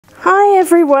Hi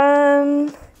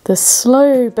everyone! The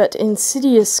slow but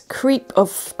insidious creep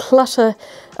of clutter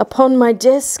upon my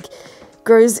desk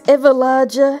grows ever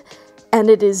larger and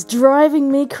it is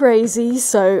driving me crazy,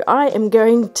 so I am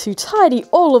going to tidy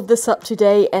all of this up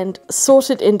today and sort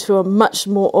it into a much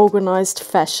more organised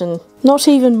fashion. Not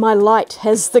even my light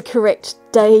has the correct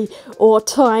day or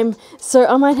time, so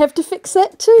I might have to fix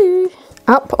that too.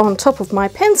 Up on top of my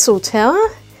pencil tower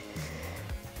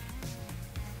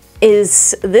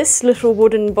is this little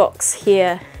wooden box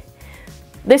here.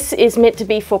 This is meant to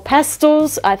be for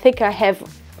pastels. I think I have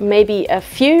maybe a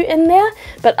few in there,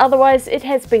 but otherwise it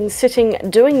has been sitting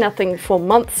doing nothing for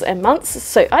months and months,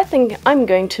 so I think I'm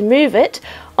going to move it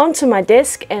onto my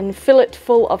desk and fill it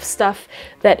full of stuff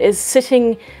that is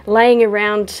sitting, laying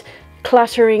around,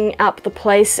 cluttering up the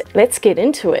place. Let's get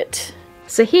into it.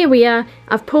 So here we are,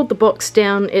 I've pulled the box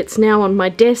down, it's now on my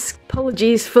desk.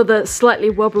 Apologies for the slightly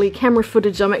wobbly camera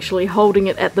footage, I'm actually holding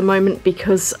it at the moment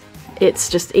because it's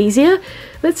just easier.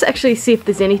 Let's actually see if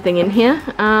there's anything in here.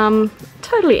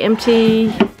 Totally empty.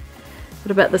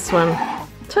 What about this one?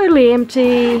 Totally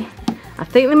empty. I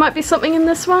think there might be something in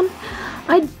this one.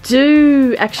 I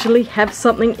do actually have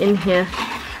something in here.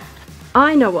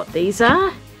 I know what these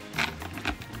are.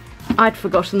 I'd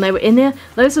forgotten they were in there.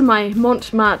 Those are my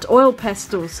Montmartre oil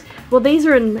pastels. Well, these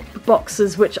are in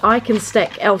boxes which I can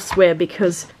stack elsewhere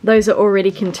because those are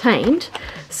already contained.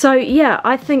 So yeah,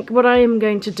 I think what I am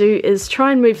going to do is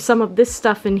try and move some of this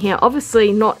stuff in here.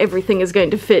 Obviously not everything is going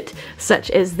to fit,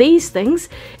 such as these things.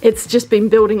 It's just been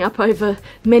building up over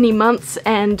many months,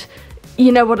 and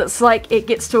you know what it's like, it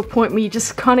gets to a point where you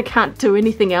just kind of can't do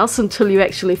anything else until you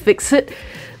actually fix it.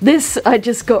 This I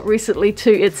just got recently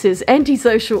too. It says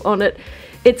antisocial on it.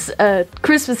 It's a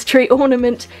Christmas tree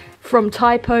ornament from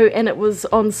Typo and it was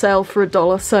on sale for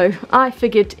 $1, so I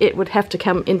figured it would have to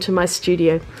come into my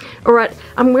studio. Alright,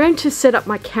 I'm going to set up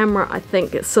my camera, I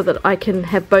think, so that I can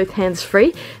have both hands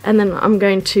free, and then I'm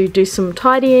going to do some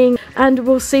tidying and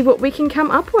we'll see what we can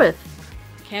come up with.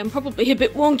 Okay, I'm probably a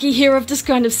bit wonky here. I've just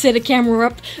kind of set a camera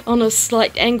up on a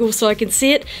slight angle so I can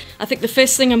see it. I think the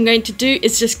first thing I'm going to do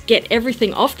is just get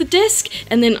everything off the desk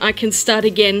and then I can start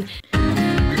again.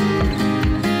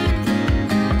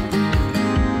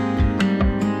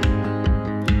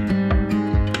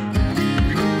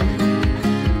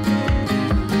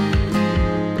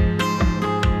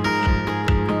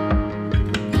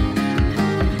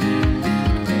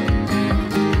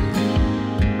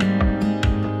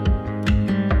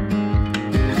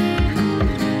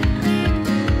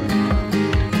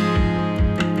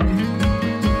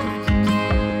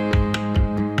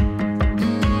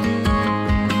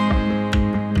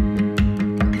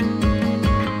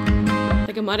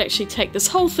 I might actually take this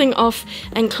whole thing off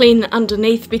and clean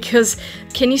underneath, because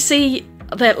can you see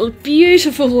that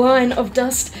beautiful line of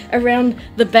dust around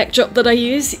the backdrop that I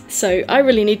use? So I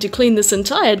really need to clean this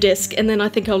entire desk, and then I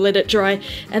think I'll let it dry,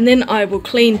 and then I will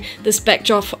clean this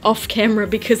backdrop off camera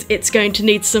because it's going to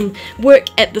need some work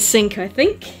at the sink, I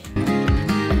think.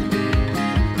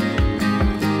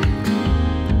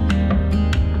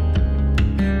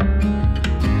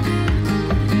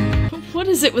 What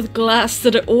is it with glass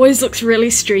that it always looks really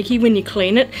streaky when you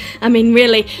clean it? I mean,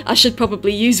 really, I should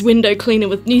probably use window cleaner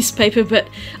with newspaper, but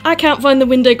I can't find the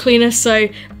window cleaner, so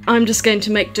I'm just going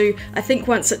to make do. I think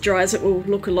once it dries it will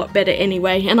look a lot better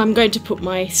anyway, and I'm going to put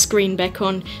my screen back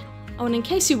on. Oh, and in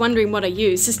case you're wondering what I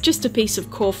use, it's just a piece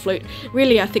of core flute.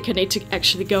 Really, I think I need to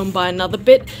actually go and buy another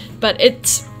bit, but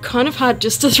it's kind of hard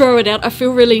just to throw it out. I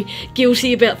feel really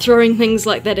guilty about throwing things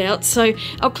like that out, so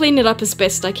I'll clean it up as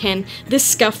best I can. This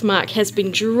scuff mark has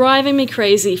been driving me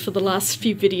crazy for the last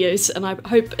few videos, and I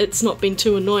hope it's not been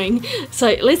too annoying.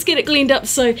 So let's get it cleaned up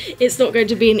so it's not going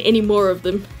to be in any more of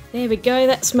them. There we go,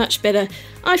 that's much better.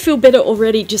 I feel better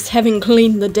already just having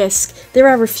cleaned the desk. There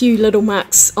are a few little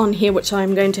marks on here which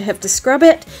I'm going to have to scrub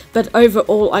at, but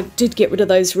overall I did get rid of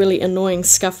those really annoying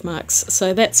scuff marks,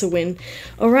 so that's a win.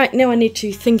 Alright, now I need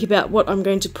to think about what I'm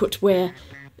going to put where,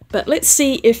 but let's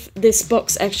see if this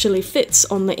box actually fits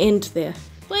on the end there.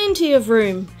 Plenty of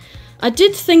room. I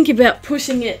did think about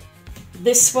putting it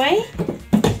this way,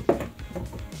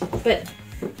 but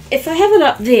if I have it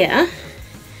up there,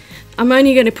 I'm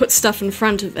only going to put stuff in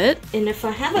front of it, and if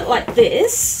I have it like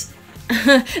this,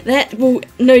 that will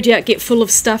no doubt get full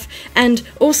of stuff, and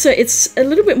also it's a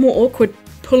little bit more awkward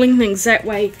pulling things that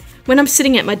way. When I'm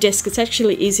sitting at my desk, it's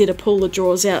actually easier to pull the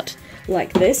drawers out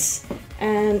like this,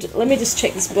 And let me just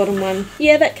check this bottom one.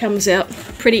 Yeah, that comes out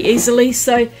pretty easily,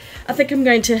 so I think I'm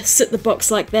going to sit the box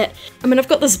like that. I mean, I've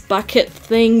got this bucket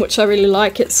thing, which I really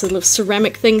like. It's sort of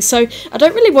ceramic thing, so I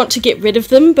don't really want to get rid of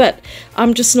them, but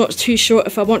I'm just not too sure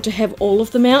if I want to have all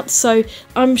of them out, so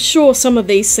I'm sure some of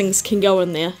these things can go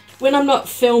in there. When I'm not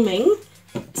filming,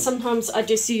 sometimes I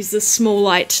just use this small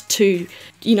light to,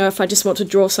 you know, if I just want to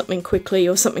draw something quickly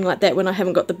or something like that when I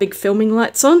haven't got the big filming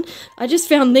lights on. I just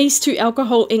found these two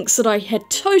alcohol inks that I had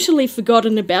totally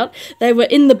forgotten about. They were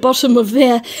in the bottom of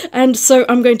there, and so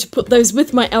I'm going to put those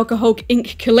with my alcohol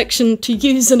ink collection to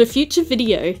use in a future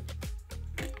video.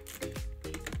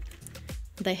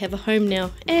 They have a home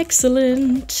now.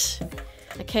 Excellent!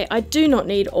 Okay, I do not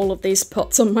need all of these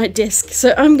pots on my desk,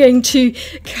 so I'm going to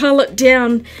cull it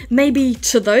down maybe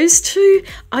to those two.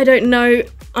 I don't know.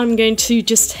 I'm going to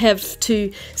just have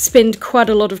to spend quite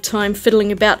a lot of time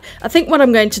fiddling about. I think what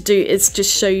I'm going to do is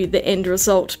just show you the end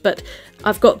result, but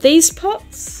I've got these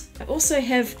pots. I also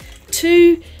have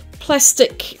two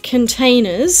plastic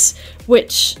containers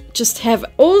which just have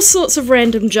all sorts of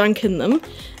random junk in them,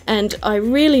 and I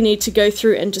really need to go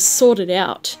through and just sort it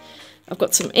out. I've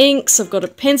got some inks, I've got a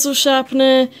pencil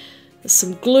sharpener, there's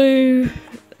some glue,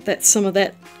 that's some of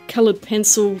that coloured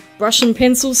pencil, brush and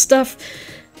pencil stuff.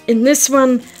 In this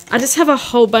one, I just have a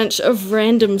whole bunch of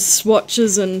random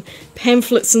swatches and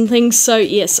pamphlets and things, so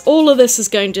yes, all of this is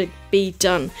going to be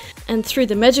done. And through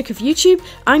the magic of YouTube,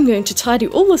 I'm going to tidy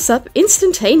all this up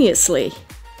instantaneously.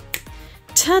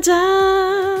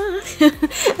 Ta-da!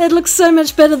 It looks so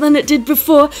much better than it did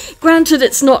before. Granted,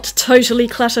 it's not totally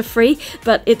clutter-free,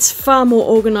 but it's far more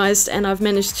organised, and I've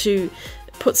managed to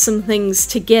put some things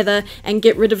together and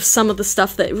get rid of some of the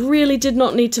stuff that really did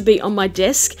not need to be on my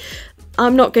desk.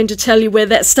 I'm not going to tell you where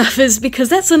that stuff is because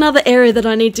that's another area that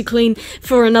I need to clean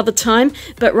for another time,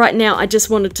 but right now I just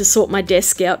wanted to sort my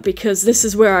desk out because this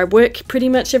is where I work pretty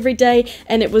much every day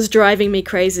and it was driving me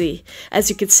crazy. As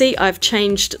you can see, I've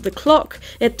changed the clock.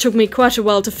 It took me quite a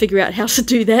while to figure out how to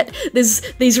do that. There's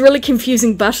these really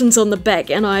confusing buttons on the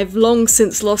back and I've long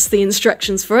since lost the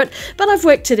instructions for it, but I've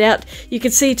worked it out. You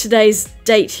can see today's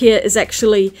date here is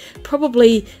actually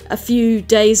probably a few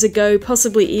days ago,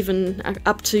 possibly even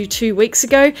up to 2 weeks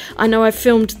ago. I know I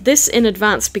filmed this in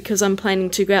advance because I'm planning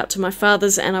to go out to my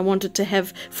father's and I wanted to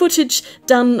have footage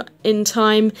done in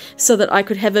time so that I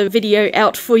could have a video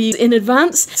out for you in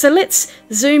advance. So let's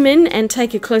zoom in and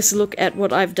take a closer look at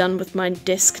what I've done with my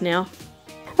desk now.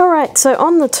 Alright, so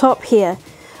on the top here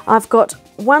I've got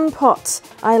one pot.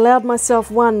 I allowed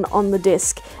myself one on the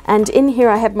desk, and in here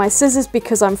I have my scissors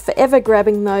because I'm forever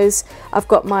grabbing those. I've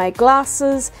got my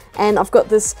glasses and I've got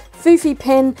this foofy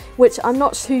pen which I'm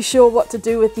not too sure what to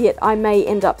do with yet. I may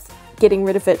end up getting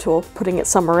rid of it or putting it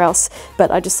somewhere else,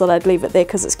 but I just thought I'd leave it there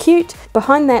because it's cute.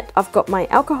 Behind that I've got my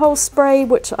alcohol spray,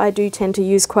 which I do tend to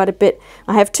use quite a bit.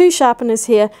 I have two sharpeners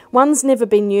here. One's never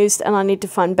been used and I need to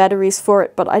find batteries for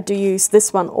it, but I do use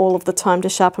this one all of the time to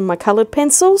sharpen my coloured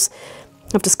pencils.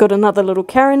 I've just got another little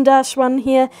Caran d'Ache one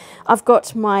here. I've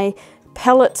got my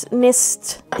palette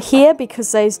nest here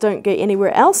because those don't go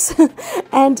anywhere else.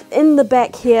 And in the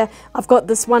back here I've got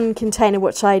this one container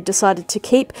which I decided to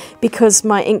keep because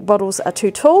my ink bottles are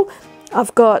too tall.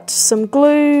 I've got some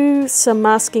glue, some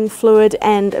masking fluid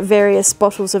and various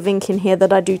bottles of ink in here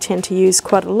that I do tend to use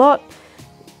quite a lot.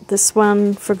 This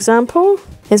one, for example,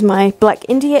 is my Black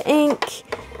India ink,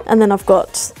 and then I've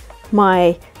got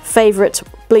my favourite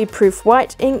bleed-proof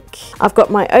white ink. I've got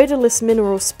my odourless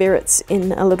mineral spirits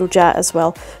in a little jar as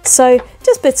well. So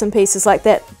just bits and pieces like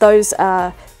that. Those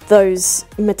are those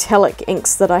metallic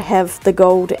inks that I have, the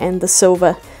gold and the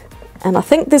silver. And I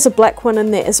think there's a black one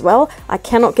in there as well. I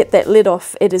cannot get that lid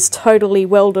off. It is totally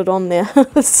welded on there.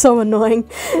 It's so annoying.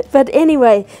 But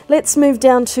anyway, let's move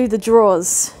down to the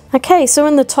drawers. Okay, so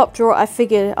in the top drawer I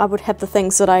figured I would have the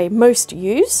things that I most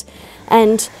use.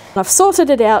 And I've sorted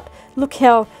it out. Look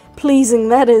how pleasing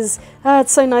that is.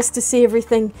 It's so nice to see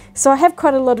everything. So I have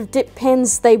quite a lot of dip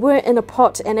pens. They were in a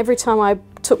pot and every time I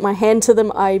took my hand to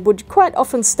them I would quite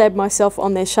often stab myself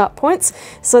on their sharp points.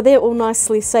 So they're all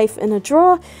nicely safe in a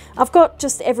drawer. I've got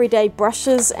just everyday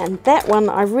brushes, and that one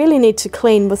I really need to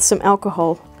clean with some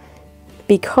alcohol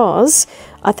because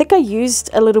I think I used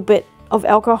a little bit of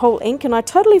alcohol ink and I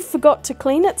totally forgot to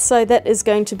clean it, so that is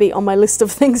going to be on my list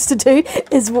of things to do,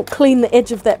 is clean the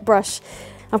edge of that brush.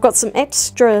 I've got some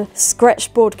extra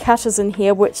scratchboard cutters in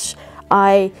here which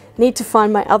I need to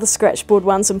find my other scratchboard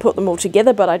ones and put them all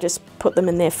together, but I just put them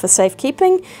in there for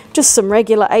safekeeping. Just some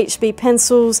regular HB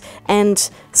pencils and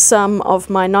some of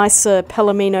my nicer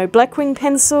Palomino Blackwing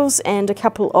pencils and a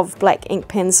couple of black ink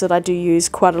pens that I do use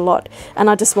quite a lot, and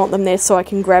I just want them there so I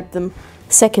can grab them.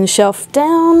 Second shelf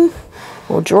down,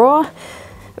 or drawer.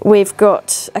 We've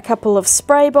got a couple of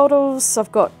spray bottles,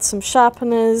 I've got some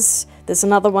sharpeners, there's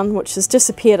another one which has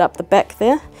disappeared up the back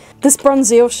there. This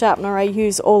bronzeal sharpener I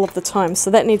use all of the time, so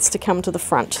that needs to come to the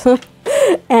front.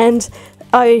 And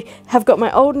I have got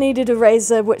my old kneaded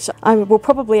eraser, which I will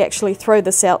probably actually throw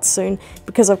this out soon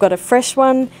because I've got a fresh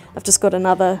one. I've just got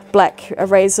another black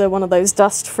eraser, one of those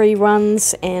dust-free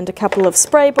ones, and a couple of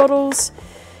spray bottles.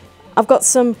 I've got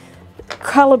some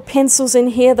coloured pencils in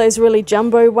here, those really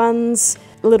jumbo ones,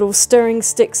 little stirring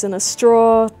sticks and a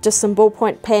straw, just some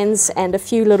ballpoint pens, and a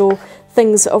few little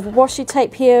things of washi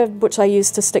tape here which I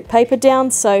use to stick paper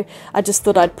down, so I just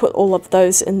thought I'd put all of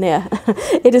those in there.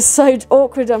 It is so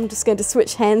awkward. I'm just going to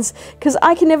switch hands because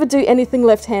I can never do anything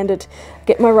left-handed.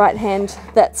 Get my right hand,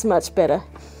 that's much better.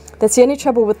 That's the only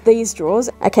trouble with these drawers.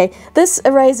 Okay, this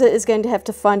eraser is going to have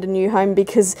to find a new home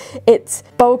because it's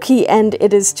bulky and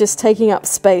it is just taking up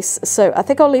space, so I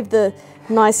think I'll leave the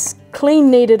nice clean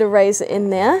kneaded eraser in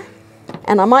there.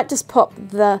 And I might just pop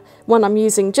the one I'm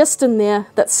using just in there.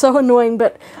 That's so annoying,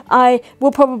 but I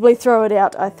will probably throw it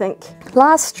out, I think.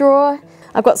 Last drawer,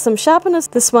 I've got some sharpeners.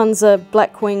 This one's a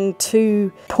Blackwing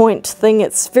 2-point thing.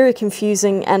 It's very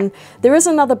confusing, and there is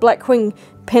another Blackwing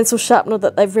pencil sharpener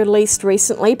that they've released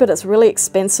recently, but it's really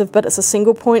expensive, but it's a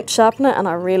single point sharpener and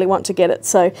I really want to get it,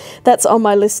 so that's on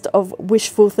my list of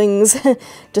wishful things.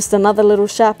 Just another little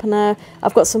sharpener.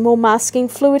 I've got some more masking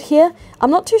fluid here. I'm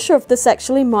not too sure if this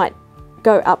actually might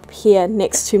go up here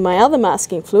next to my other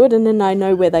masking fluid, and then I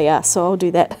know where they are, so I'll do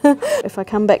that. If I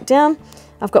come back down,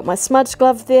 I've got my smudge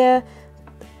glove there,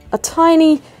 a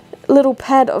tiny little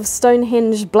pad of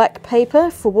Stonehenge black paper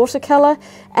for watercolour,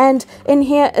 and in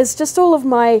here is just all of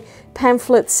my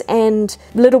pamphlets and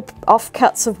little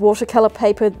offcuts of watercolour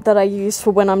paper that I use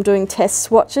for when I'm doing test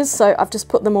swatches, so I've just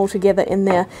put them all together in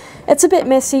there. It's a bit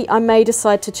messy. I may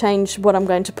decide to change what I'm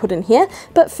going to put in here,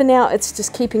 but for now it's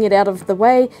just keeping it out of the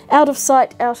way, out of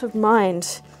sight, out of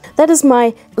mind. That is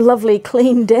my lovely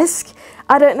clean desk.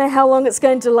 I don't know how long it's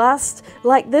going to last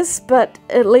like this, but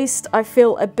at least I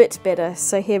feel a bit better.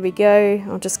 So here we go.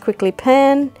 I'll just quickly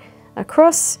pan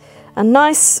across. A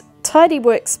nice tidy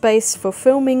workspace for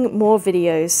filming more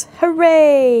videos.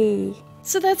 Hooray!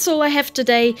 So that's all I have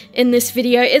today in this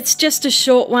video. It's just a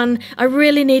short one. I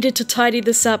really needed to tidy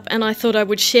this up and I thought I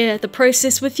would share the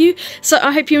process with you. So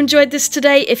I hope you enjoyed this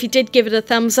today. If you did, give it a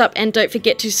thumbs up and don't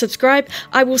forget to subscribe.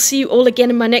 I will see you all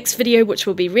again in my next video, which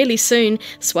will be really soon.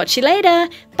 Swatch you later.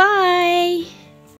 Bye!